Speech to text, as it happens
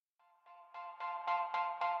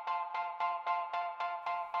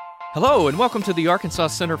Hello, and welcome to the Arkansas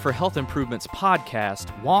Center for Health Improvement's podcast,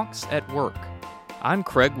 Wonks at Work. I'm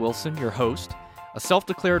Craig Wilson, your host, a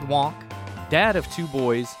self-declared wonk, dad of 2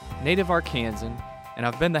 boys, native Arkansan, and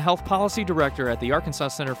I've been the health policy director at the Arkansas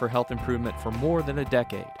Center for Health Improvement for more than a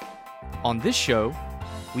decade. On this show,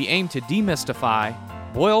 we aim to demystify,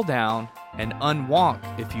 boil down, and unwonk,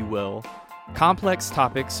 if you will, complex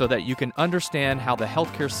topics so that you can understand how the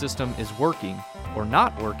healthcare system is working or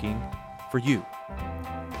not working for you.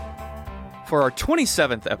 For our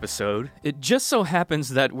 27th episode, it just so happens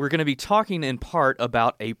that we're going to be talking in part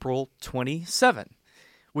about April 27,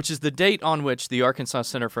 which is the date on which the Arkansas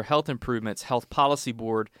Center for Health Improvement's Health Policy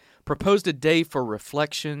Board proposed a day for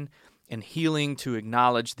reflection and healing to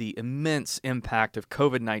acknowledge the immense impact of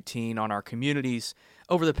COVID-19 on our communities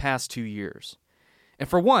over the past 2 years. And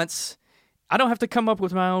for once, I don't have to come up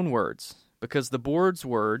with my own words, because the board's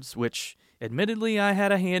words, which admittedly I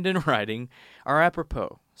had a hand in writing, are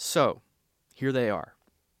apropos. So, here they are.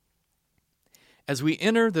 As we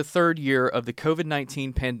enter the 3rd year of the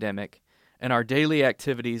COVID-19 pandemic and our daily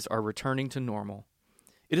activities are returning to normal,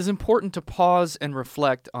 it is important to pause and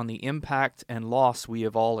reflect on the impact and loss we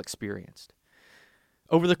have all experienced.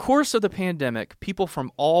 Over the course of the pandemic, people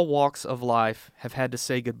from all walks of life have had to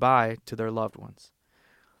say goodbye to their loved ones.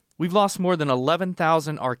 We've lost more than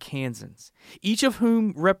 11,000 Arkansans, each of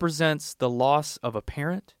whom represents the loss of a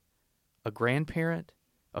parent, a grandparent,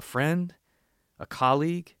 a friend, a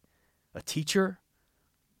colleague, a teacher,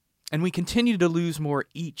 and we continue to lose more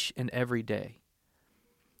each and every day.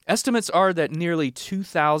 Estimates are that nearly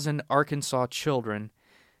 2,000 Arkansas children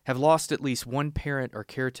have lost at least one parent or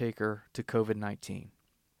caretaker to COVID-19.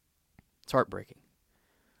 It's heartbreaking.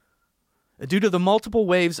 Due to the multiple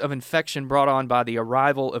waves of infection brought on by the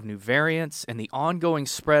arrival of new variants and the ongoing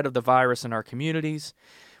spread of the virus in our communities,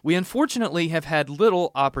 we unfortunately have had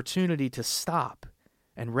little opportunity to stop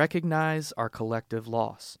and recognize our collective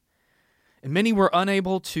loss. And many were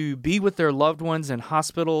unable to be with their loved ones in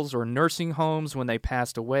hospitals or nursing homes when they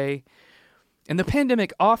passed away. And the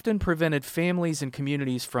pandemic often prevented families and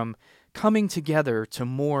communities from coming together to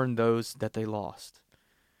mourn those that they lost.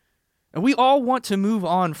 And we all want to move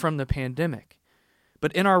on from the pandemic,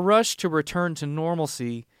 but in our rush to return to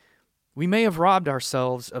normalcy, we may have robbed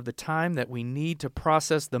ourselves of the time that we need to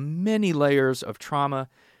process the many layers of trauma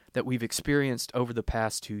that we've experienced over the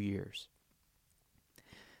past 2 years.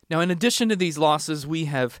 Now, in addition to these losses, we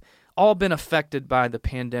have all been affected by the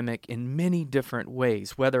pandemic in many different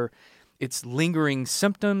ways, whether it's lingering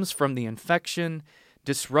symptoms from the infection,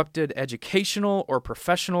 disrupted educational or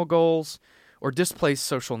professional goals, or displaced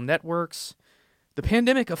social networks. The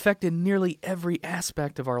pandemic affected nearly every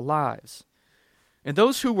aspect of our lives. And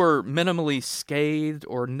those who were minimally scathed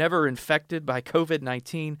or never infected by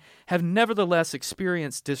COVID-19 have nevertheless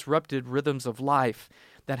experienced disrupted rhythms of life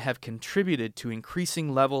that have contributed to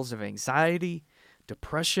increasing levels of anxiety,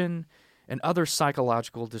 depression, and other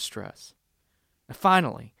psychological distress. And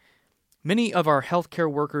finally, many of our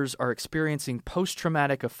healthcare workers are experiencing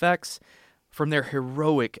post-traumatic effects from their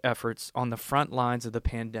heroic efforts on the front lines of the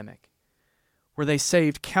pandemic, where they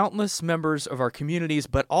saved countless members of our communities,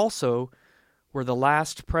 but also were the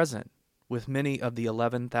last present with many of the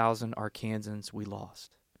 11,000 Arkansans we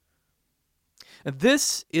lost.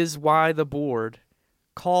 This is why the board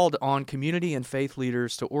called on community and faith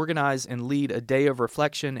leaders to organize and lead a day of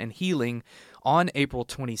reflection and healing on April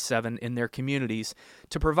 27 in their communities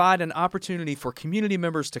to provide an opportunity for community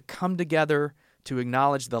members to come together to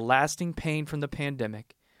acknowledge the lasting pain from the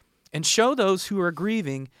pandemic and show those who are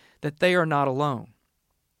grieving that they are not alone.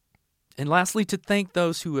 And lastly, to thank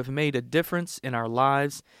those who have made a difference in our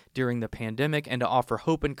lives during the pandemic and to offer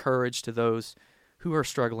hope and courage to those who are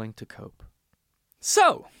struggling to cope.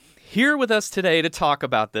 So, here with us today to talk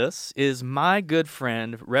about this is my good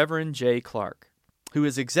friend, Reverend Jay Clark, who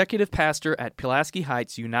is executive pastor at Pulaski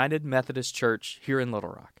Heights United Methodist Church here in Little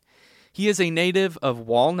Rock. He is a native of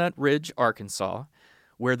Walnut Ridge, Arkansas,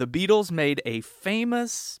 where the Beatles made a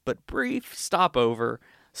famous but brief stopover,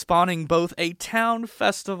 spawning both a town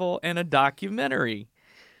festival and a documentary.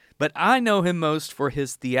 But I know him most for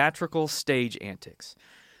his theatrical stage antics,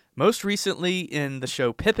 most recently in the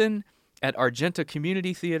show Pippin at Argenta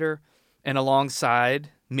Community Theater, and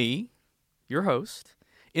alongside me, your host,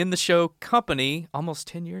 in the show Company almost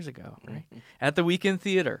 10 years ago, right? At the Weekend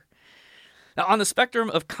Theater. Now, on the spectrum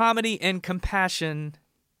of comedy and compassion,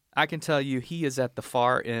 I can tell you he is at the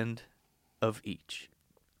far end of each.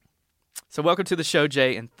 So welcome to the show,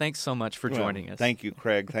 Jay, and thanks so much for joining us. Thank you,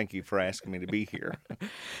 Craig. Thank you for asking me to be here.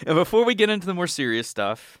 And before we get into the more serious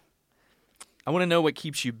stuff, I want to know what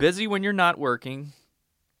keeps you busy when you're not working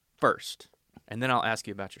first, and then I'll ask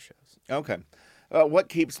you about your shows. Okay. What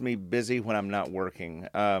keeps me busy when I'm not working?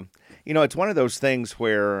 It's one of those things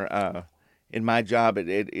where in my job,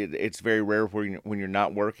 it's very rare when you're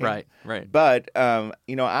not working. Right. But,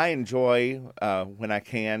 I enjoy when I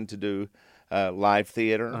can to do live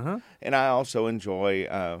theater. And I also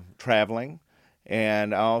enjoy traveling.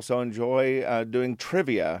 And I also enjoy doing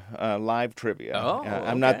trivia, live trivia.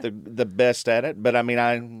 I'm not the best at it, but I mean,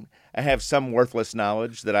 I have some worthless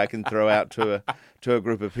knowledge that I can throw out to a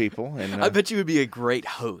group of people. And I bet you would be a great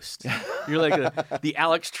host. You're like the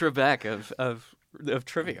Alex Trebek of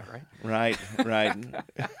trivia, right? Right.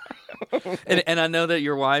 And I know that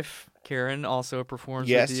your wife Karen also performs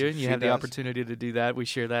yes, with you, and you have the does. opportunity to do that. We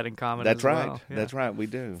share that in common. That's as right. Well. Yeah. That's right. We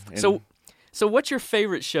do. And So what's your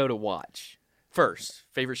favorite show to watch? First,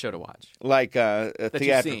 favorite show to watch, like a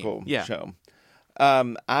theatrical show.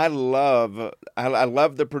 I love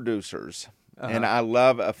The Producers, and I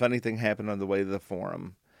love A Funny Thing Happened on the Way to the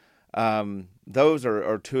Forum. Those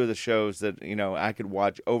are two of the shows that I could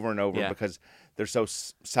watch over and over because they're so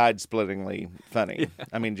side-splittingly funny. Yeah.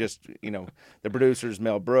 I mean, just The Producers,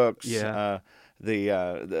 Mel Brooks. Yeah. The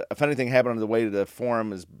A Funny Thing Happened on the Way to the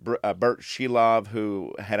Forum is Bert Sheilov,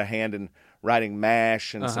 who had a hand in writing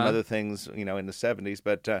MASH and some other things, in the 70s.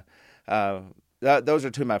 But those are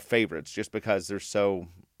two of my favorites, just because they're so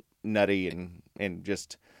nutty and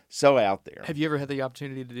just so out there. Have you ever had the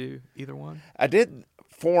opportunity to do either one? I did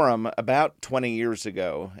Forum about 20 years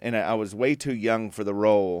ago, and I was way too young for the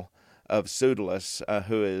role of Pseudolus,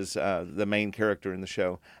 who is the main character in the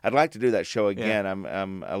show. I'd like to do that show again. Yeah.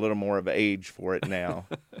 I'm a little more of age for it now.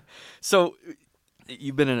 So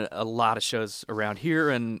you've been in a lot of shows around here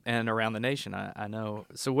and around the nation, I know.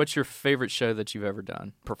 So what's your favorite show that you've ever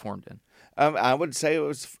performed in? I would say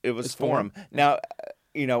it was Forum. Now,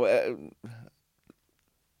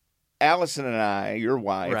 Allison and I, your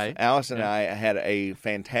wife, right. Allison and I had a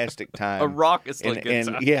fantastic time. A raucously good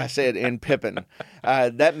time. Yes, in Pippin.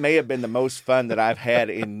 That may have been the most fun that I've had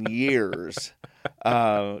in years.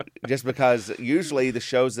 Just because usually the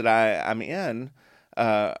shows that I'm in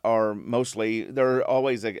are mostly, there are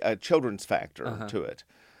always a children's factor to it.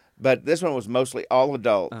 But this one was mostly all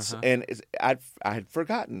adults, and I had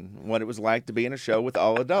forgotten what it was like to be in a show with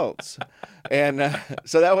all adults, and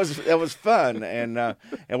so that was fun, and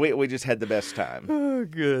we just had the best time. Oh,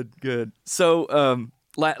 good. So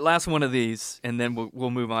last one of these, and then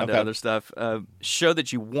we'll move on to other stuff. Show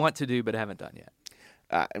that you want to do but haven't done yet.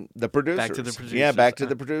 The Producers. Back to the Producers. Yeah, Back to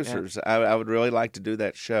the Producers. Yeah. I would really like to do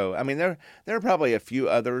that show. I mean, there are probably a few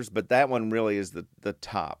others, but that one really is the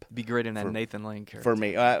top. Be great in that Nathan Lane character. For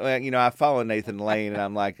me. I follow Nathan Lane, and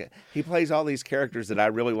I'm like, he plays all these characters that I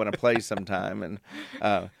really want to play sometime. And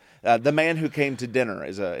The Man Who Came to Dinner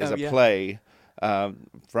is a play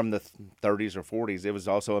from the 30s or 40s. It was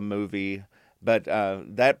also a movie. But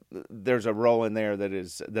there's a role in there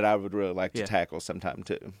that I would really like to tackle sometime,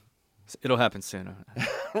 too. It'll happen soon.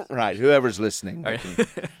 Right. Whoever's listening. Right.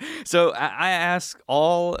 So I ask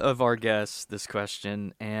all of our guests this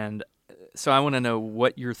question, and so I want to know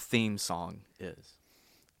what your theme song is.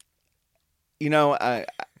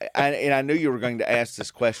 I knew you were going to ask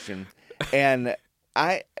this question, and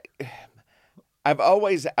I've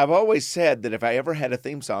always said that if I ever had a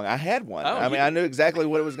theme song, I had one. I knew exactly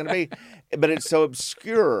what it was going to be, but it's so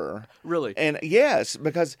obscure. Really? And yes,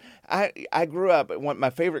 because I grew up. My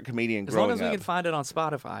favorite comedian growing up. As long as we can find it on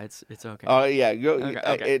Spotify, it's okay. Oh yeah,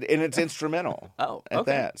 okay. And it's instrumental. Oh, at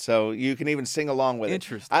that, so you can even sing along with it.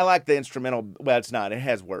 Interesting. I like the instrumental. Well, it's not. It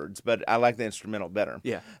has words, but I like the instrumental better.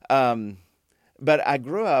 Yeah. But I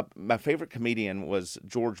grew up. My favorite comedian was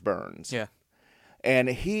George Burns. Yeah. And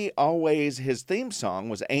his theme song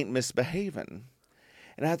was Ain't Misbehavin'.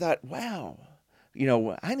 And I thought, wow,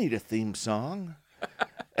 I need a theme song.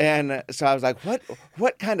 And so I was like,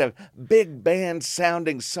 what kind of big band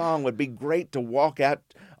sounding song would be great to walk out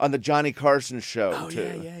on the Johnny Carson show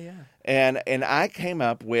to? Yeah. And I came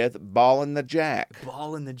up with Ballin' the Jack.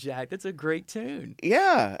 Ballin' the Jack. That's a great tune.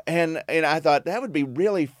 Yeah. And I thought that would be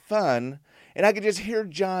really fun. And I could just hear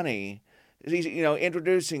Johnny,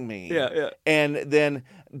 introducing me. Yeah. And then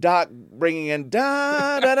Doc bringing in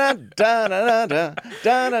da da da da da da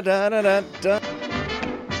da da da da da.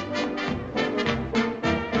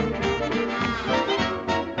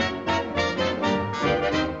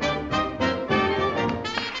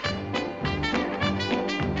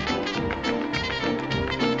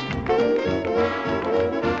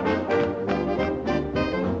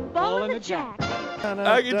 Ballin' the Jack.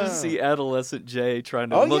 I can just see adolescent Jay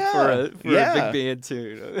trying to look for a big band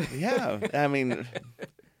tune. Yeah, I mean,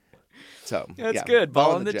 so that's good.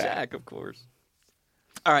 Ballin' the Jack, of course.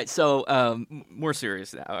 All right, so more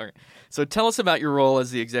serious now. All right. So tell us about your role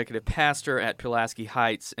as the executive pastor at Pulaski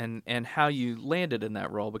Heights and how you landed in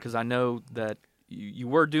that role, because I know that you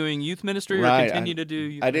were doing youth ministry or continue to do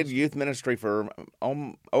youth I ministry? did youth ministry for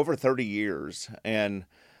over 30 years, and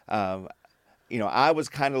I was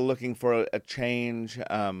kind of looking for a change.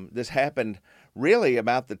 This happened really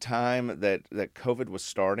about the time that COVID was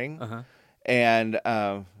starting, Uh-huh. and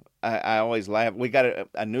I always laugh. We got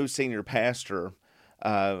a new senior pastor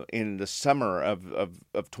in the summer of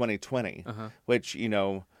 2020, which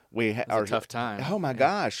we It was a tough time. Oh my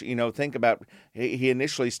gosh! Think about he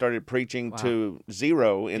initially started preaching to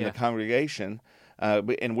zero in the congregation.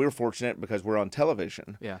 And we're fortunate because we're on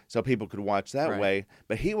television, so people could watch that way.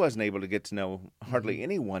 But he wasn't able to get to know hardly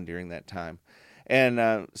anyone during that time.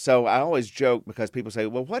 And so I always joke because people say,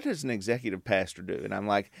 well, what does an executive pastor do? And I'm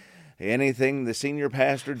like, anything the senior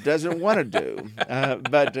pastor doesn't want to do.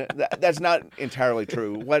 But that's not entirely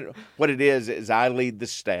true. What it is I lead the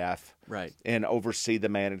staff and oversee the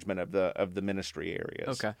management of the ministry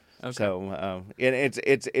areas. Okay. So and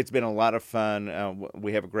it's been a lot of fun.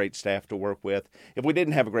 We have a great staff to work with. If we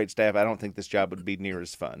didn't have a great staff, I don't think this job would be near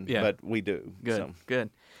as fun. Yeah. But we do. Good.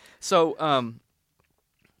 So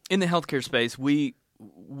in the healthcare space, we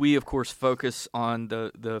of course focus on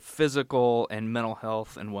the physical and mental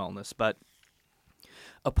health and wellness, but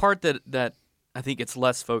a part that I think it's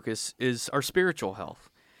less focus is our spiritual health.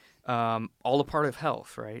 All a part of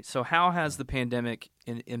health, right? So how has the pandemic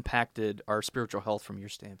impacted our spiritual health from your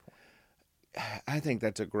standpoint? I think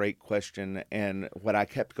that's a great question, and what I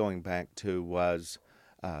kept going back to was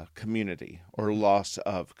community or loss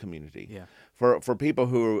of community. Yeah. For people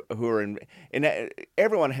who are in, and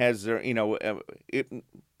everyone has their,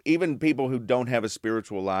 even people who don't have a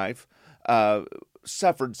spiritual life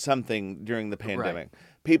suffered something during the pandemic. Right.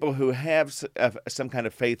 People who have some kind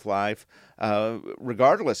of faith life,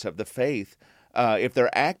 regardless of the faith, if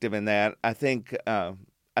they're active in that, I think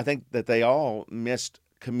that they all missed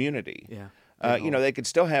community. Yeah. They could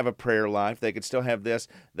still have a prayer life. They could still have this,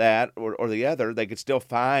 that, or the other. They could still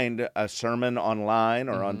find a sermon online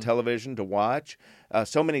or on television to watch.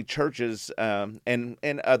 So many churches and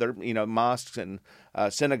other, mosques and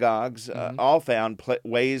synagogues all found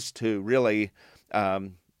ways to really.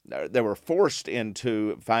 They were forced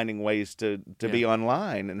into finding ways to be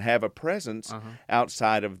online and have a presence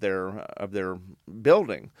outside of their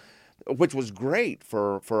building, which was great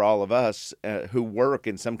for all of us who work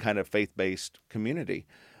in some kind of faith-based community.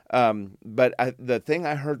 But the thing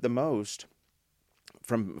I heard the most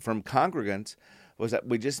from congregants was that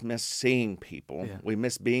we just miss seeing people. Yeah. We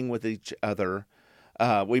miss being with each other.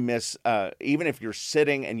 We miss, even if you're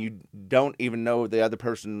sitting and you don't even know the other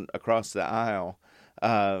person across the aisle,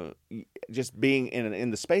 just being in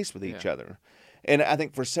the space with each other. And I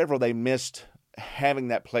think for several, they missed having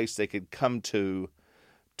that place they could come to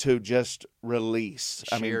just release.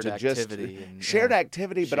 Shared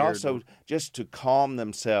activity, but also just to calm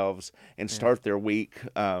themselves and start their week.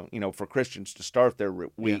 For Christians to start their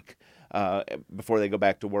week before they go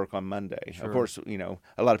back to work on Monday. Sure. Of course,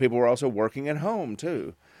 a lot of people were also working at home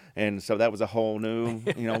too, and so that was a whole new,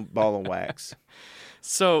 ball of wax.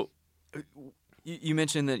 So, you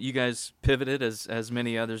mentioned that you guys pivoted as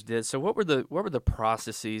many others did. So, what were the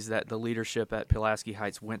processes that the leadership at Pulaski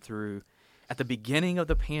Heights went through at the beginning of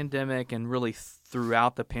the pandemic and really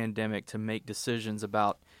throughout the pandemic to make decisions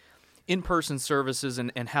about in-person services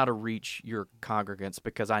and how to reach your congregants?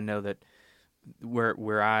 Because I know that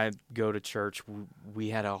where I go to church, we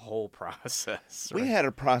had a whole process. Right? We had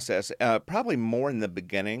a process, probably more in the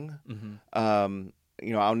beginning. Mm-hmm.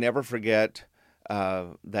 I'll never forget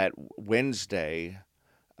that Wednesday,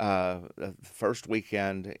 first week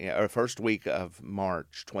of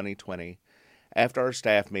March 2020. After our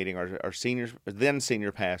staff meeting, our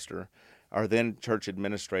senior pastor, our then church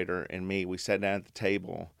administrator, and me, we sat down at the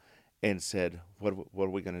table and said, "What are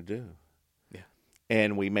we going to do?" Yeah,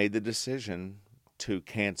 and we made the decision to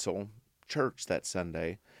cancel church that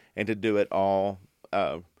Sunday and to do it all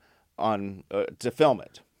to film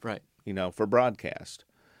it, right? For broadcast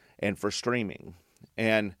and for streaming,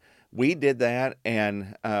 and we did that,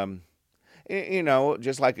 and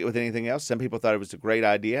just like with anything else, some people thought it was a great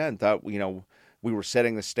idea and thought, we were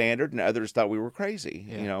setting the standard, and others thought we were crazy.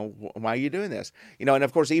 Yeah. Why are you doing this? And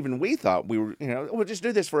of course, even we thought we were, we'll just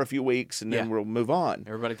do this for a few weeks and then we'll move on.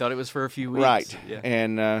 Everybody thought it was for a few weeks. Right. Yeah.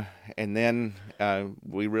 And then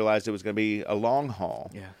we realized it was going to be a long haul.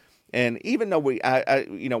 Yeah. And even though we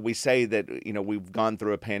say that, we've gone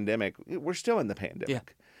through a pandemic, we're still in the pandemic. Yeah.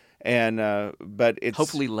 And but it's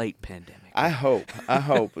hopefully late pandemic. I hope.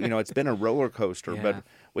 It's been a roller coaster, but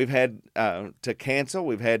we've had to cancel.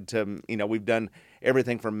 We've had to, we've done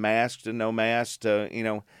everything from masks to no masks to,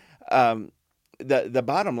 the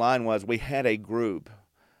bottom line was we had a group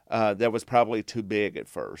that was probably too big at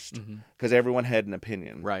first because everyone had an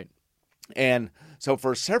opinion. Right. And so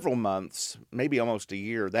for several months, maybe almost a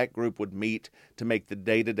year, that group would meet to make the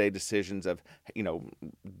day-to-day decisions of,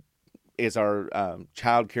 is our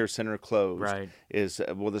child care center closed? Right.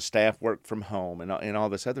 Will the staff work from home and all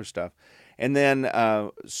this other stuff? And then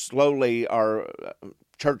slowly our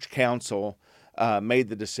church council made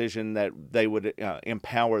the decision that they would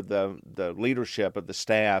empower the leadership of the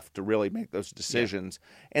staff to really make those decisions.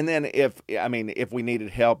 Yeah. And then if we needed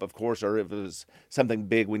help, of course, or if it was something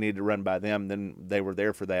big we needed to run by them, then they were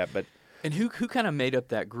there for that. But and who kind of made up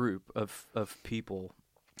that group of people?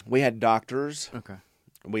 We had doctors. Okay.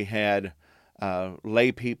 We had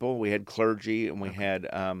lay people. We had clergy, and we had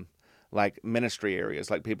like ministry areas,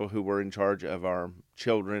 like people who were in charge of our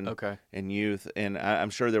children and youth. And I'm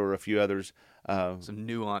sure there were a few others. Some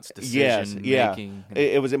nuanced decision making.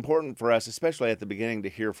 It was important for us, especially at the beginning, to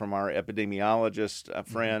hear from our epidemiologist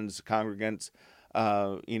friends, congregants,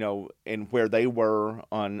 and where they were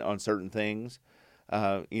on certain things.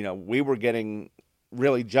 We were getting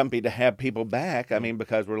really jumpy to have people back. I mean,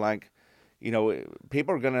 because we're like,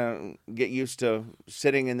 people are going to get used to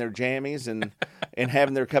sitting in their jammies and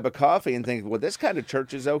having their cup of coffee and think, well, this kind of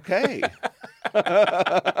church is okay.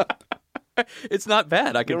 It's not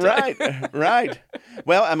bad, I can tell you. Right.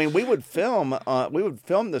 Well, I mean, we would film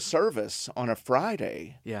the service on a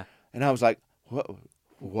Friday. Yeah. And I was like,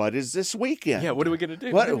 what is this weekend? Yeah, what are we going to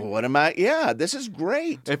do? What am I? Yeah, this is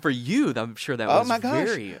great. And for you, I'm sure that was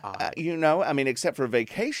very odd. Except for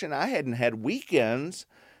vacation, I hadn't had weekends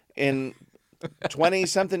in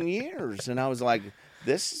 20-something years. And I was like,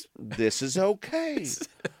 this is okay.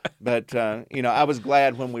 But, I was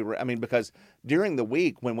glad when because during the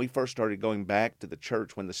week when we first started going back to the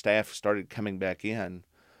church, when the staff started coming back in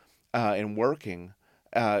and working,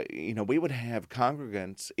 we would have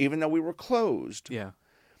congregants, even though we were closed. Yeah.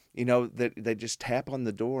 That they just tap on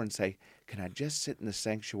the door and say, "Can I just sit in the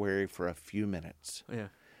sanctuary for a few minutes?" Yeah.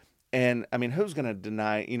 And I mean, who's going to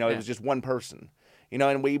deny? It was just one person.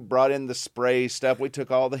 And we brought in the spray stuff. We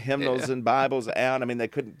took all the hymnals and Bibles out. I mean, they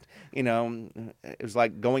couldn't. It was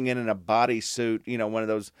like going in a bodysuit. One of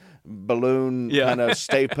those balloon kind of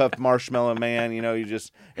Stay Puft Marshmallow Man.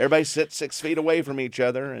 Everybody sit 6 feet away from each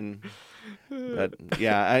other. But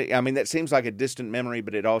yeah, I mean, that seems like a distant memory,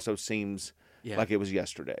 but it also seems like it was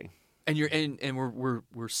yesterday. And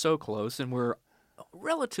we're so close, and we're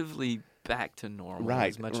relatively back to normal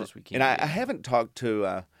as much as we can. And I haven't talked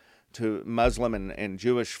to Muslim and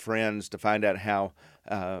Jewish friends to find out how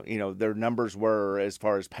their numbers were as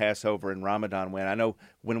far as Passover and Ramadan went. I know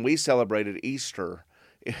when we celebrated Easter,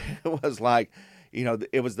 it was like,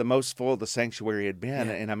 it was the most full the sanctuary had been.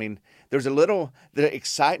 Yeah. And I mean, there's the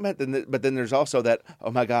excitement, but then there's also that,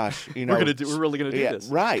 oh my gosh, we're really gonna do this.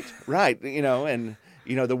 Right. And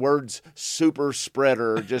the words super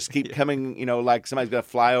spreader just keep coming, like somebody's going to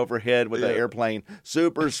fly overhead with an airplane,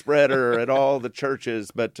 super spreader at all the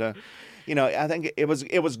churches. But, I think it was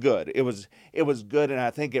good. It was good. And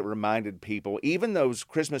I think it reminded people, even those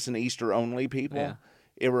Christmas and Easter only people,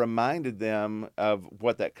 it reminded them of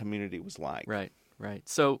what that community was like. Right.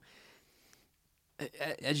 So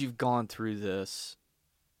as you've gone through this,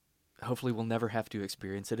 hopefully we'll never have to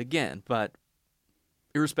experience it again, but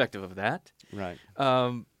irrespective of that, right?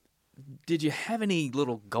 Did you have any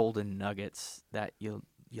little golden nuggets that you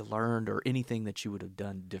learned, or anything that you would have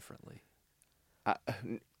done differently?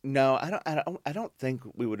 No, I don't think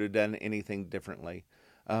we would have done anything differently.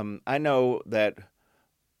 I know that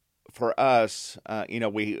for us,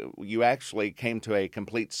 you actually came to a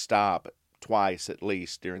complete stop twice at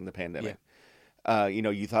least during the pandemic. Yeah.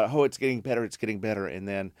 You thought, oh, it's getting better, and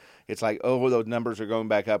then it's like, oh, those numbers are going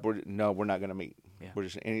back up. We're not going to meet. Yeah. We're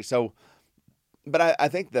just but I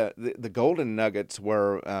think the golden nuggets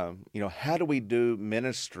were, how do we do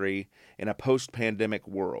ministry in a post-pandemic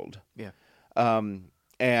world? Yeah.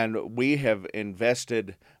 And we have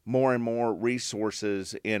invested more and more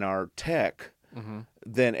resources in our tech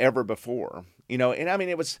than ever before. And I mean,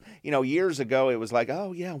 it was, years ago, it was like,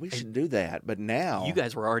 oh yeah, we should do that. But now you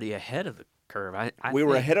guys were already ahead of the curve. We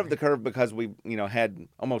were ahead of the curve because we, had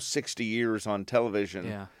almost 60 years on television.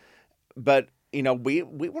 Yeah. But, we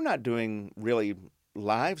were not doing really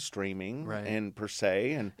live streaming and per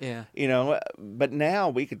se. And, but now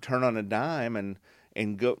we could turn on a dime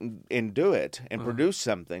and go and do it and produce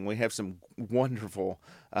something. We have some wonderful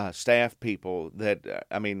staff people that,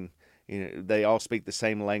 they all speak the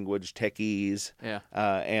same language, techies. Yeah.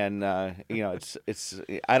 It's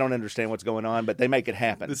I don't understand what's going on, but they make it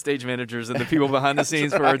happen. The stage managers and the people behind the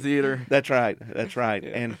scenes for our theater. That's right.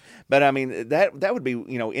 Yeah. But I mean that would be,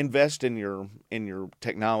 invest in your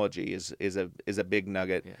technology is a big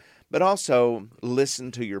nugget. Yeah. But also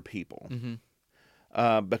listen to your people.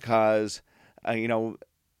 Mm-hmm. Because you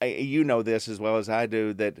know this as well as I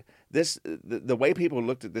do, that the way people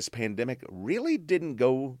looked at this pandemic really didn't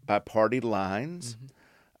go by party lines.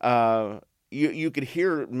 Mm-hmm. You could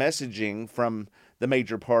hear messaging from the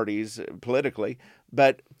major parties politically,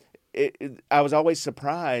 but I was always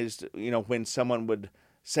surprised, when someone would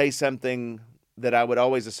say something that I would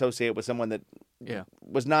always associate with someone that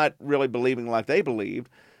was not really believing like they believed.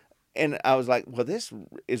 And I was like, well, this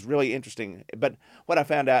is really interesting. But what I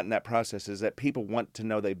found out in that process is that people want to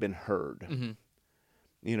know they've been heard, mm-hmm.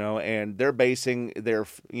 And they're basing their,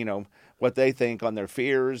 what they think on their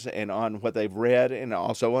fears and on what they've read and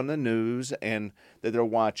also on the news and that they're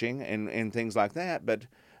watching and things like that. But,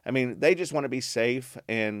 I mean, they just want to be safe.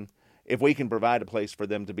 And if we can provide a place for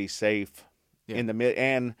them to be safe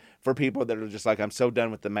and for people that are just like, I'm so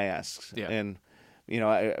done with the masks. Yeah. And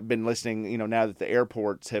I've been listening, now that the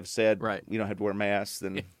airports have said, right. Had to wear masks.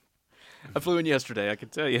 Then I flew in yesterday, I can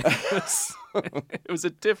tell you. It was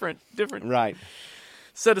a different right.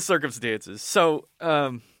 set of circumstances. So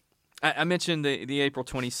I mentioned the April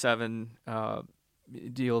 27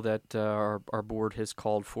 deal that our board has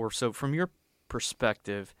called for. So from your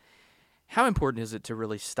perspective, how important is it to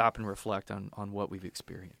really stop and reflect on what we've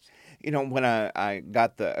experienced? When I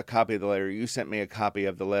got a copy of the letter, you sent me a copy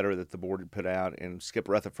of the letter that the board had put out, and Skip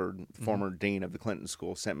Rutherford, mm-hmm. former dean of the Clinton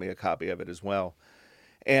School, sent me a copy of it as well.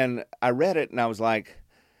 And I read it, and I was like,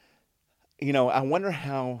 I wonder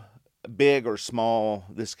how big or small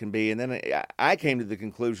this can be. And then I came to the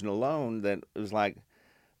conclusion alone that it was like,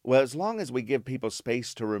 well, as long as we give people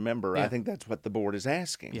space to remember, I think that's what the board is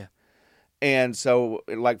asking. Yeah. And so,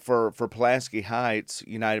 like for Pulaski Heights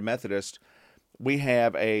United Methodist, we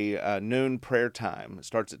have a noon prayer time. It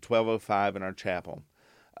starts at 12:05 in our chapel.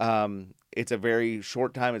 It's a very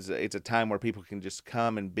short time. It's a time where people can just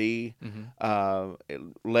come and be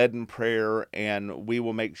led in prayer, and we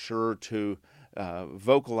will make sure to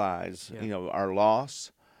vocalize, our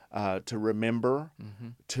loss, to remember,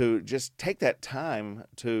 to just take that time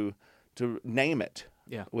to name it,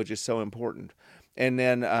 which is so important. And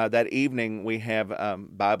then that evening we have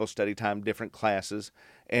Bible study time, different classes,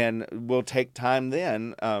 and we'll take time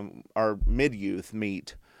then, our mid-youth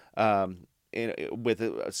meet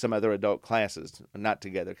with some other adult classes, not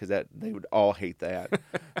together because they would all hate that.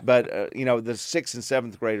 But, the 6th and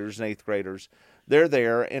 7th graders and 8th graders, they're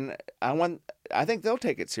there, and I think they'll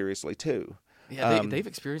take it seriously too. Yeah, they've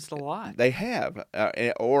experienced a lot. They have,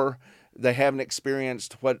 or they haven't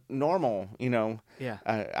experienced what normal, Yeah.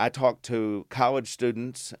 I talked to college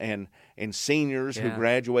students and seniors who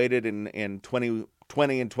graduated in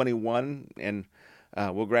 2020 and 21 and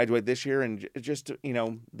will graduate this year. And just,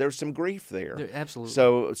 there's some grief there.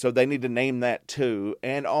 Absolutely. So they need to name that too.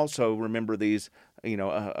 And also remember these,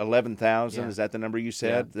 11,000, is that the number you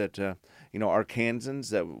said? Yeah. That, Arkansans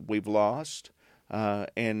that we've lost.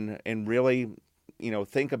 And really,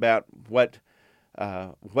 think about what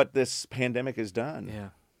this pandemic has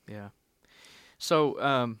done. Yeah.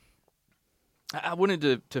 So I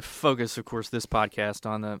wanted to focus, of course, this podcast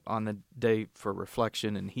on the day for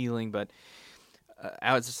reflection and healing. But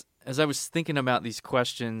as I was thinking about these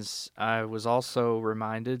questions, I was also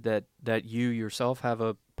reminded that you yourself have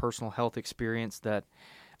a personal health experience that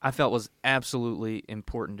I felt was absolutely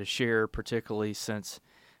important to share, particularly since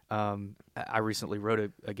I recently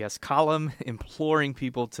wrote a guest column imploring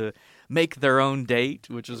people to make their own date,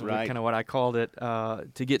 which is kind of what I called it,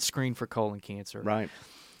 to get screened for colon cancer. Right.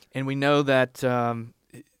 And we know that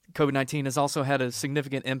COVID-19 has also had a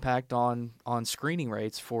significant impact on screening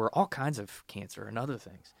rates for all kinds of cancer and other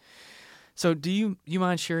things. So do you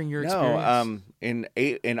mind sharing your experience? No,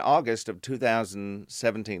 in August of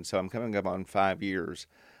 2017, so I'm coming up on 5 years,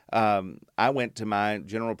 I went to my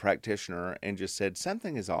general practitioner and just said,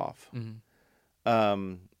 something is off.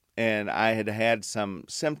 Mm-hmm. And I had some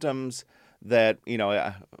symptoms that,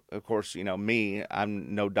 of course, me,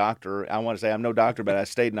 I'm no doctor. I want to say I'm no doctor, but I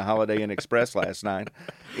stayed in the Holiday Inn Express last night.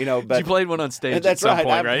 But you played one on stage that's at some right.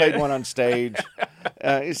 point, right? I played one on stage.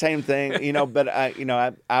 Same thing, but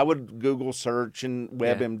I would Google search and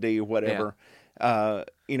WebMD, whatever. But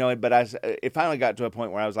it finally got to a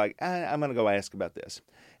point where I was like, I'm going to go ask about this.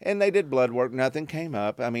 And they did blood work. Nothing came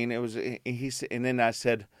up. I mean, it was, and then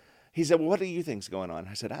he said, well, what do you think's going on?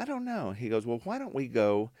 I said, I don't know. He goes, well, why don't we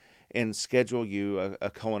go and schedule you a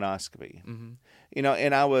colonoscopy. Mm-hmm. You know,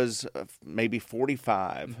 and I was maybe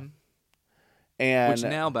 45. And Which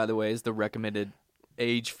now, by the way, is the recommended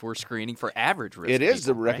age for screening for average risk. it is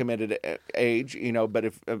the people, right? recommended age, you know, but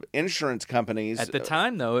if insurance companies At the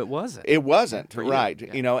time, though, it wasn't. it wasn't, For you, right?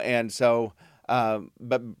 yeah. You know, and so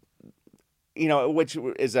but you know, which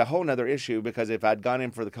is a whole nother issue, because if I'd gone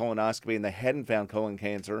in for the colonoscopy and they hadn't found colon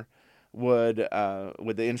cancer, would the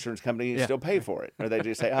insurance company Yeah. still pay for it, or they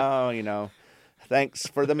just say, oh, you know, thanks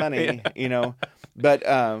for the money, you know? But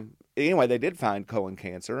anyway, they did find colon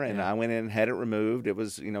cancer, and Yeah. I went in and had it removed. It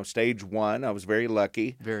was, you know, stage 1. I was very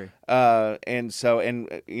lucky. Very. And so,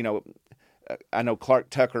 you know, I know Clark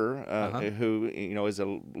Tucker, Uh-huh. who, you know, is a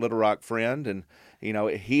Little Rock friend, and, you know,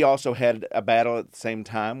 he also had a battle at the same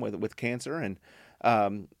time with cancer. And,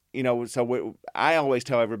 you know, so I always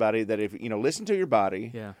tell everybody that if, you know, listen to your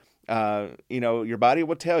body, Yeah. you know, your body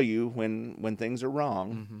will tell you when things are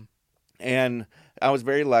wrong. Mm-hmm. And I was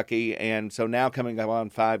very lucky. And so now coming up on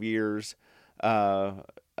 5 years of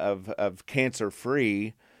cancer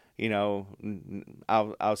free, you know,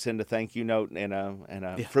 I'll send a thank you note and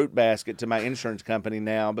a fruit basket to my insurance company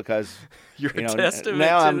now, because You're you know, a testament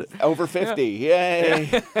now to I'm over 50.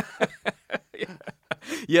 Yay!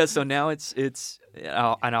 Yeah, so now it's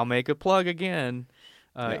I'll make a plug again.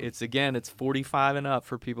 Yeah. It's 45 and up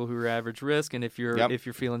for people who are average risk, and if you're Yep.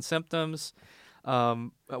 feeling symptoms, I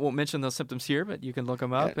won't mention those symptoms here, but you can look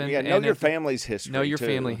them up. Know And your if- family's history. Know your too.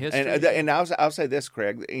 family history. And I'll say this,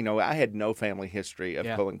 Craig. You know, I had no family history of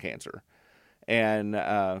Yeah. colon cancer, and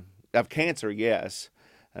of cancer. Yes,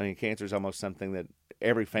 I mean, cancer is almost something that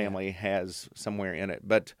every family has somewhere in it.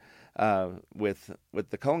 But with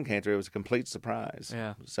the colon cancer, it was a complete surprise.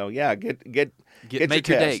 Yeah. So yeah, get make your your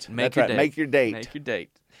test. date. Make That's your right. date. Make your date. Make your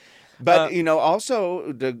date. But you know, also,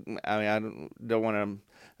 I mean, I don't want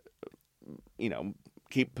to, you know,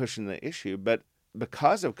 keep pushing the issue, but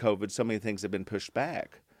because of COVID, so many things have been pushed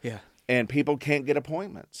back, Yeah. and people can't get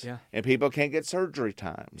appointments, Yeah. and people can't get surgery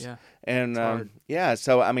times, Yeah. and hard. yeah.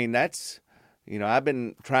 So I mean, that's, you know, I've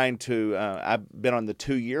been trying to. I've been on the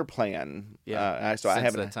 2-year plan. Yeah. So I Since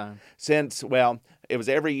haven't that time. since. Well, it was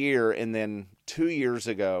every year, and then 2 years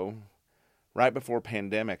ago, right before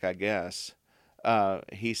pandemic, I guess,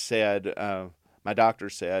 he said, my doctor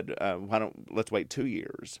said, let's wait 2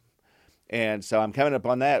 years. And so I'm coming up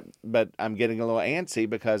on that, but I'm getting a little antsy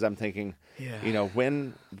because I'm thinking, Yeah. you know,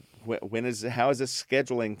 how is this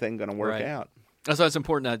scheduling thing going to work Right. out? That's why it's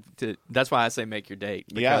important that's why I say make your date,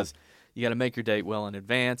 Yeah. because you got to make your date well in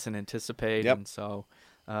advance and anticipate. Yep. And so,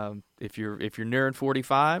 if you're nearing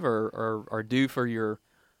 45 or are due for your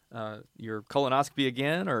colonoscopy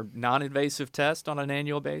again or non-invasive test on an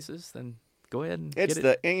annual basis, then go ahead and It's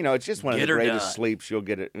get it. you know, it's just one of Get the her greatest done. sleeps you'll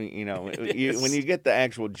get it. You know, is. when you get the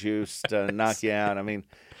actual juice to knock you out. I mean,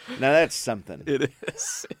 now that's something. It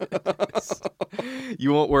is. It is.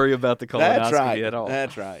 You won't worry about the colonoscopy That's right. at all.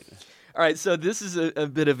 That's right. All right, so this is a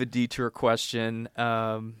bit of a detour question,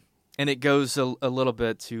 and it goes a little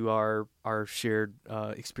bit to our shared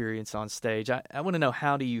experience on stage. I want to know,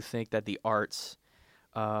 how do you think that the arts,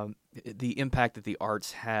 the impact that the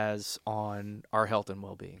arts has on our health and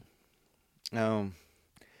well-being?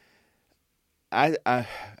 I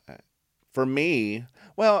for me,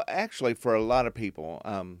 well, actually, for a lot of people,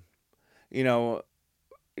 you know,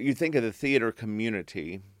 you think of the theater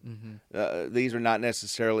community. Mm-hmm. These are not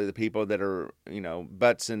necessarily the people that are, you know,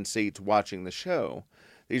 butts in seats watching the show.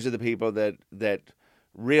 These are the people that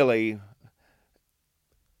really,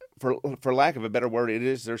 for lack of a better word, it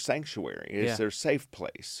is their sanctuary. It is their safe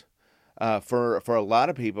place. For a lot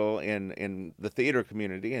of people in the theater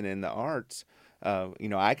community and in the arts, you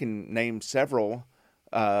know, I can name several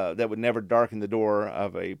that would never darken the door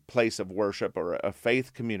of a place of worship or a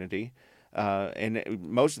faith community.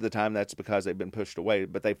 Most of the time that's because they've been pushed away,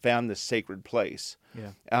 but they found this sacred place.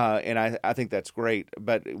 Yeah. And I think that's great.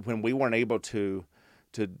 But when we weren't able to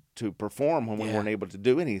perform, when we weren't able to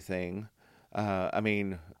do anything, I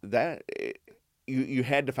mean, that you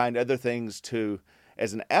had to find other things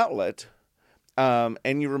as an outlet. And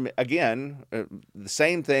again, the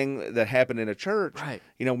same thing that happened in a church, Right.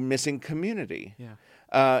 you know, missing community. Yeah.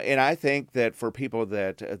 And I think that for people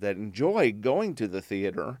that enjoy going to the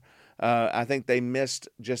theater, I think they missed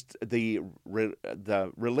just the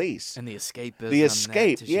release And the escapism. the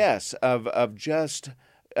escape, that- yes, of just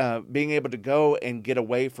being able to go and get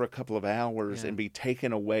away for a couple of hours Yeah. and be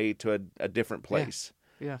taken away to a different place.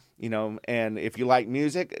 Yeah. You know, and if you like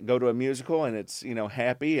music, go to a musical and it's, you know,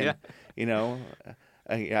 happy and, Yeah. you know,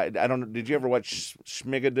 I don't know. Did you ever watch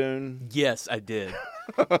Schmigadoon? Yes, I did.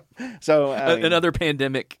 So I mean, Another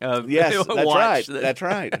pandemic. yes, that's watch right. that- That's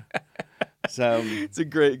right. So It's a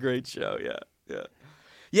great show. Yeah.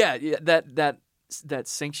 That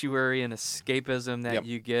sanctuary and escapism that Yep.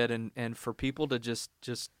 you get, and for people to just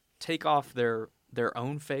take off their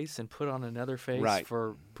own face and put on another face Right.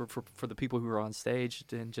 for the people who are on stage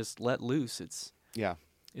and just let loose. yeah.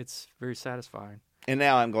 It's very satisfying. And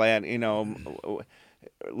now I'm glad,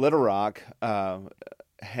 Little Rock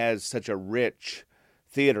has such a rich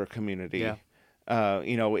theater community. Yeah.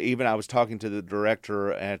 Even I was talking to the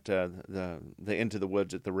director at the Into the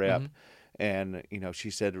Woods at the Rep, and she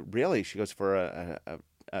said, "Really?" She goes, "For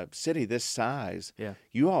a city this size, Yeah.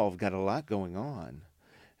 you all have got a lot going on."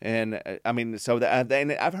 And so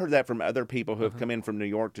and I've heard that from other people who have come in from New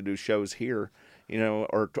York to do shows here,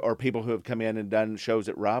 or people who have come in and done shows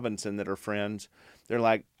at Robinson that are friends. They're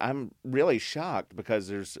like, I'm really shocked because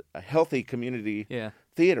there's a healthy community Yeah.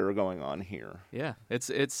 theater going on here. Yeah, it's.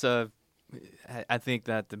 I think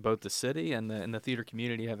that both the city and the theater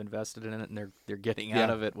community have invested in it, and they're getting out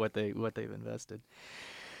Yeah. of it what they've invested.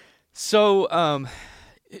 So,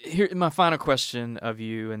 here my final question of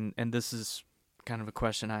you, and this is kind of a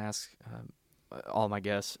question I ask all my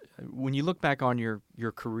guests. When you look back on your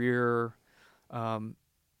career, and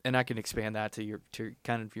I can expand that to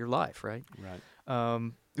kind of your life, right? Right.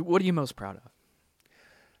 What are you most proud of?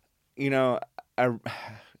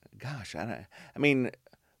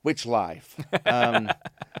 Which life? And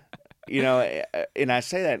I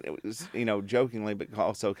say that, jokingly, but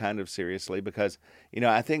also kind of seriously, because,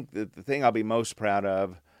 I think that the thing I'll be most proud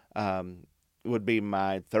of would be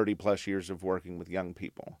my 30-plus years of working with young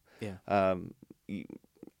people. Yeah.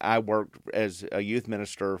 I worked as a youth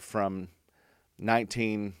minister from late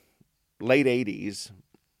 80s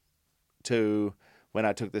to when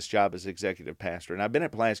I took this job as executive pastor. And I've been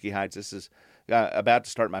at Pulaski Heights. This is about to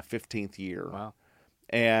start my 15th year. Wow.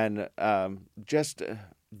 And just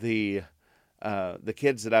the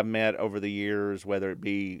kids that I've met over the years, whether it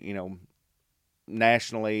be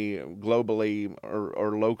nationally, globally,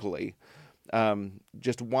 or locally,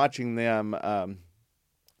 just watching them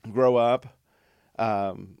grow up,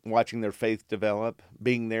 watching their faith develop,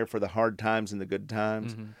 being there for the hard times and the good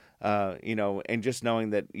times, and just knowing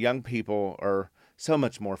that young people are so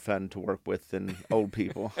much more fun to work with than old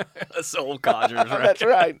people. That's old codgers,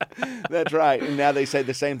 right? That's right. And now they say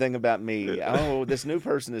the same thing about me. Oh, this new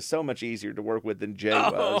person is so much easier to work with than Jay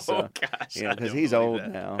was. Oh, gosh. Because he's old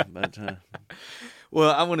now. But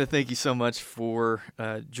well, I want to thank you so much for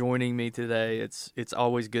joining me today. It's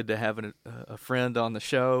always good to have a friend on the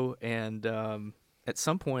show, and at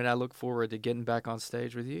some point, I look forward to getting back on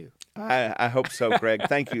stage with you. I hope so, Craig.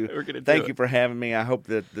 Thank you. Thank you for having me. I hope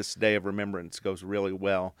that this Day of Remembrance goes really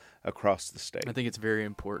well across the state. I think it's very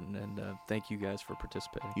important, and thank you guys for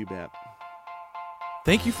participating. You bet.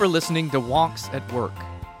 Thank you for listening to Wonks at Work.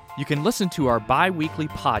 You can listen to our bi-weekly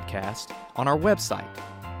podcast on our website,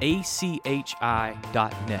 achi.net.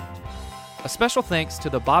 A special thanks to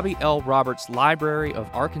the Bobby L. Roberts Library of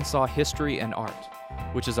Arkansas History and Art,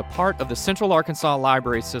 which is a part of the Central Arkansas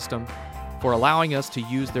Library System, for allowing us to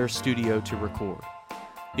use their studio to record.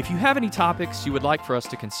 If you have any topics you would like for us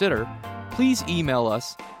to consider, please email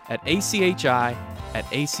us at achi@achi.net.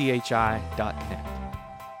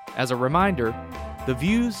 As a reminder, the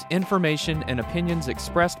views, information, and opinions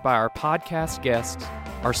expressed by our podcast guests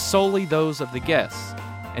are solely those of the guests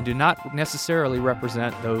and do not necessarily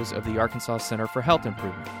represent those of the Arkansas Center for Health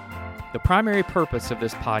Improvement. The primary purpose of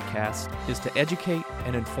this podcast is to educate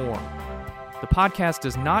and inform. The podcast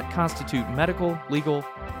does not constitute medical, legal,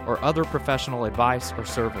 or other professional advice or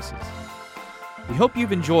services. We hope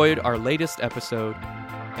you've enjoyed our latest episode,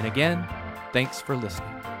 and again, thanks for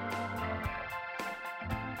listening.